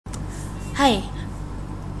Hi,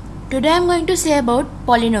 today I am going to say about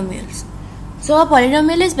polynomials. So a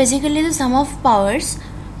polynomial is basically the sum of powers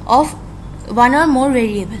of one or more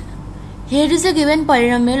variable. Here is a given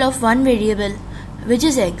polynomial of one variable which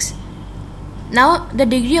is x. Now the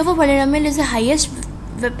degree of a polynomial is the highest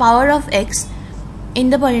power of x in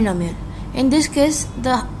the polynomial. In this case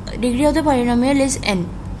the degree of the polynomial is n.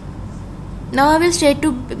 Now I will state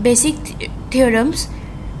two basic theorems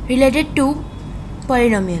related to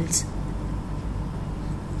polynomials.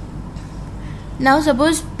 Now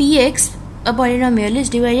suppose px, a polynomial, is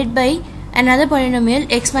divided by another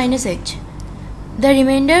polynomial x minus h. The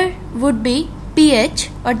remainder would be ph,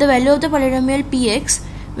 or the value of the polynomial px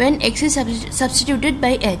when x is substituted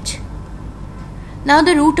by h. Now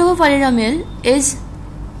the root of a polynomial is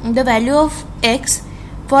the value of x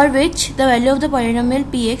for which the value of the polynomial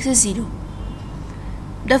px is 0.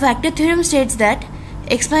 The factor theorem states that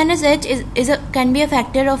x minus h can be a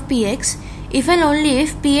factor of px if and only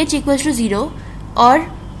if ph equals to 0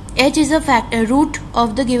 or h is a root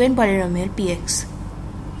of the given polynomial px.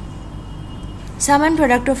 Sum and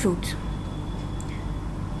product of roots.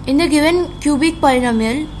 In the given cubic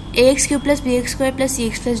polynomial ax cube plus bx square plus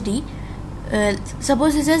cx plus d,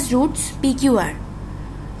 suppose this has roots p, q, r.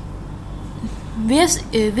 We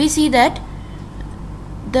see that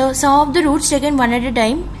the sum of the roots taken one at a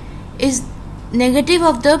time is negative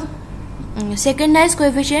of the second highest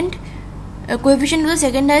coefficient of the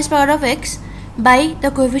second highest power of x by the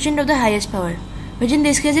coefficient of the highest power, which in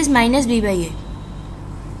this case is minus b by a.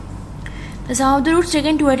 The sum of the roots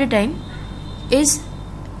taken two at a time is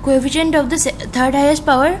coefficient of the third highest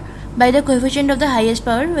power by the coefficient of the highest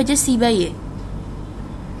power, which is c by a.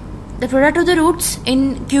 The product of the roots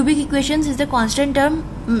in cubic equations is the constant term,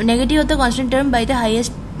 negative of the constant term by the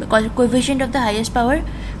highest coefficient of the highest power,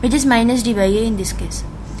 which is minus d by a in this case.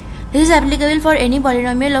 This is applicable for any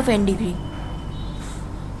polynomial of n degree.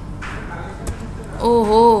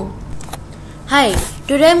 Hi,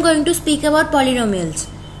 today I am going to speak about polynomials.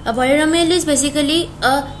 A polynomial is basically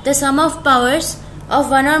the sum of powers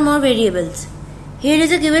of one or more variables. Here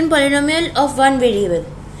is a given polynomial of one variable.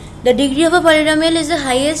 The degree of a polynomial is the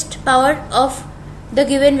highest power of the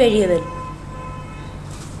given variable.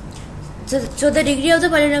 So the degree of the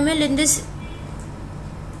polynomial in this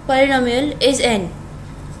polynomial is n.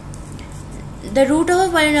 The root of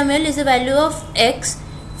a polynomial is the value of x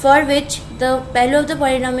for which the value of the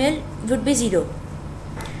polynomial would be 0.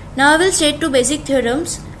 Now I will state two basic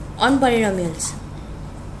theorems on polynomials.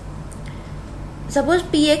 Suppose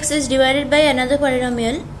px is divided by another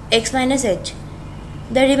polynomial x minus h.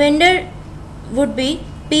 The remainder would be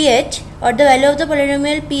ph, or the value of the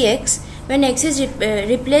polynomial px when x is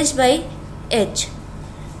replaced by h.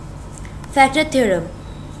 Factor theorem.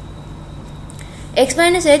 X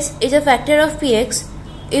minus h is a factor of px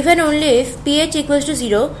if and only if ph equals to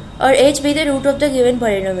 0 or h be the root of the given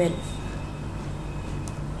polynomial.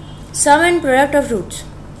 Sum and product of roots.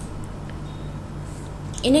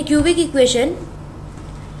 In a cubic equation,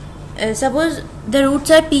 suppose the roots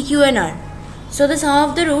are p, q and r. So the sum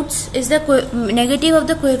of the roots is the negative of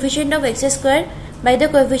the coefficient of x square by the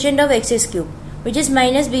coefficient of x cube, which is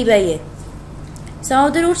minus b by a. Sum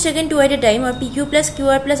of the roots taken two at a time, or pq plus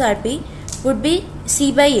qr plus rp, would be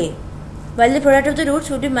c by a, while the product of the roots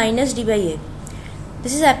would be minus d by a.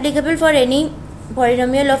 This is applicable for any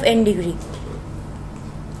polynomial of n degree.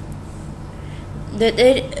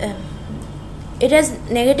 It has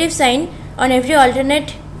negative sign on every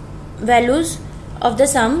alternate values of the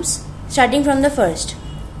sums starting from the first.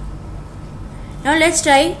 Now let's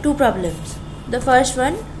try two problems. The first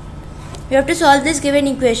one, we have to solve this given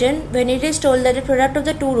equation when it is told that the product of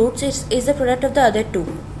the two roots is the product of the other two.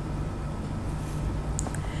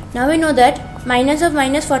 Now we know that minus of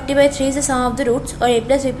minus 40 by 3 is the sum of the roots, or a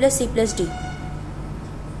plus b plus c plus d.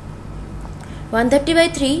 130 by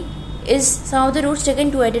 3 is sum of the roots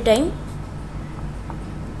taken two at a time.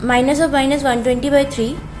 Minus of minus 120 by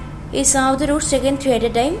 3 is sum of the roots taken 3 at a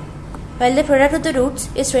time, while the product of the roots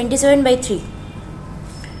is 27 by 3.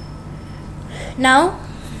 Now,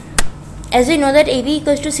 as we know that AB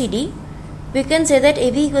equals to CD, we can say that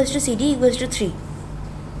AB equals to CD equals to 3.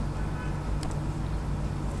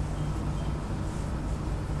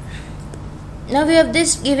 Now we have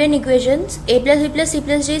this given equations, a plus b plus c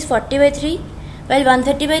plus d is 40 by 3, while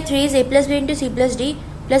 130 by 3 is a plus b into c plus d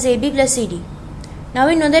plus ab plus cd. Now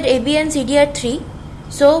we know that AB and CD are 3,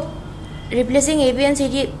 so replacing AB and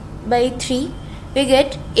CD by 3, we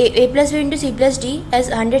get a plus b into c plus d as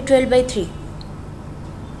 112 by 3.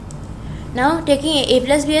 Now taking a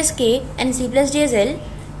plus b as k and c plus d as l,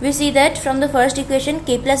 we see that from the first equation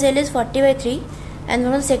k plus l is 40 by 3, and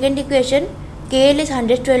from the second equation kl is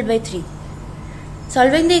 112 by 3.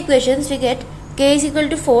 Solving the equations, we get k is equal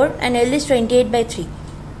to 4 and L is 28 by 3.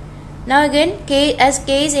 Now again, as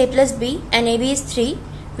k is a plus b and ab is 3,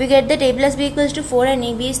 we get that a plus b equals to 4 and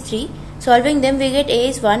ab is 3. Solving them, we get a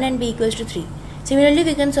is 1 and b equals to 3. Similarly,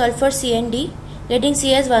 we can solve for c and d, getting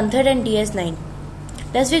c as 1/3 and d as 9.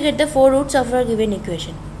 Thus, we get the 4 roots of our given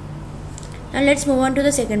equation. Now let's move on to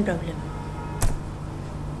the second problem.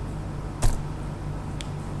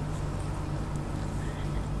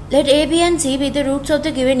 Let a, b and c be the roots of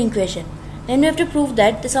the given equation. Then we have to prove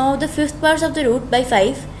that the sum of the fifth powers of the root by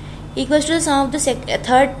 5 equals to the sum of the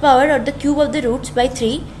third power or the cube of the roots by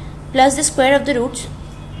 3 plus the square of the roots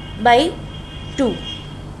by 2.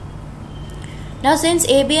 Now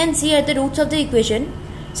since a, b and c are the roots of the equation,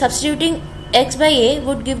 substituting x by a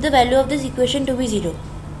would give the value of this equation to be 0.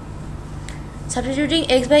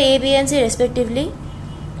 Substituting x by a, b and c respectively,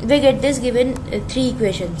 we get this given 3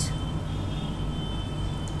 equations.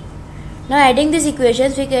 Now adding these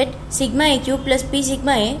equations, we get sigma a cube plus p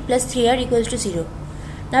sigma a plus 3r equals to 0.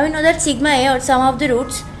 Now we know that sigma a, or sum of the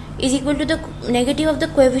roots, is equal to the negative of the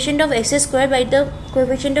coefficient of x square by the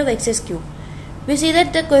coefficient of x cube. We see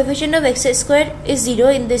that the coefficient of x square is 0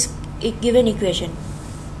 in this given equation.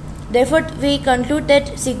 Therefore, we conclude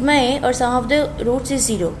that sigma a, or sum of the roots, is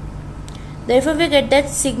 0. Therefore, we get that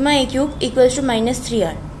sigma a cube equals to minus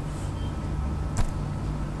 3r.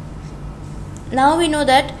 Now we know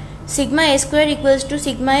that sigma a square equals to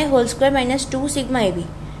sigma a whole square minus 2 sigma ab,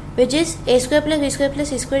 which is a square plus b square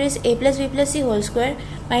plus c square is a plus b plus c whole square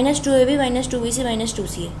minus 2ab minus 2bc minus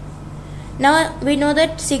 2ca. Now we know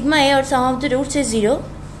that sigma a, or sum of the roots, is 0,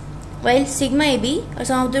 while sigma ab, or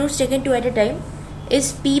sum of the roots taken 2 at a time,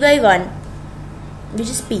 is p by 1, which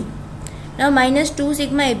is p. Now minus 2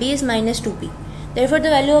 sigma ab is minus 2p. Therefore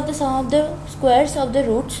the value of the sum of the squares of the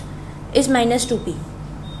roots is minus 2p.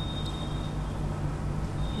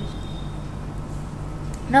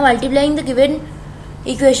 Now multiplying the given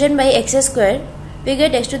equation by x square, we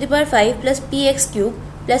get x to the power 5 plus px cube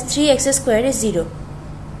plus 3x square is 0.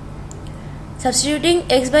 Substituting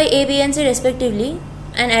x by a, b and c respectively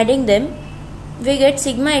and adding them, we get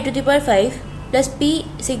sigma a to the power 5 plus p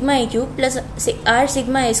sigma a cube plus r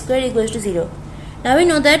sigma a square equals to 0. Now we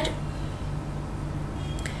know that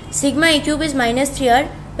sigma a cube is minus 3r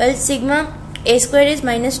while sigma a square is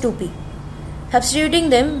minus 2p.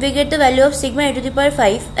 Substituting them, we get the value of sigma a to the power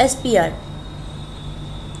 5 as pr.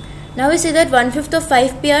 Now we see that 1/5 of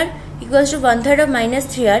 5pr equals to 1/3 of minus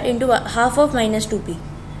 3r into half of minus 2p.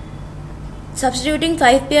 Substituting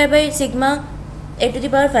 5pr by sigma a to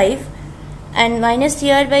the power 5 and minus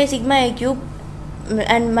 3r by sigma a cube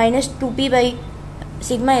and minus 2p by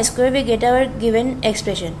sigma a square, we get our given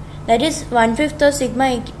expression. That is 1/5 of sigma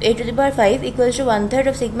a to the power 5 equals to 1/3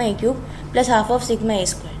 of sigma a cube plus half of sigma a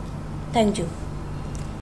square. Thank you.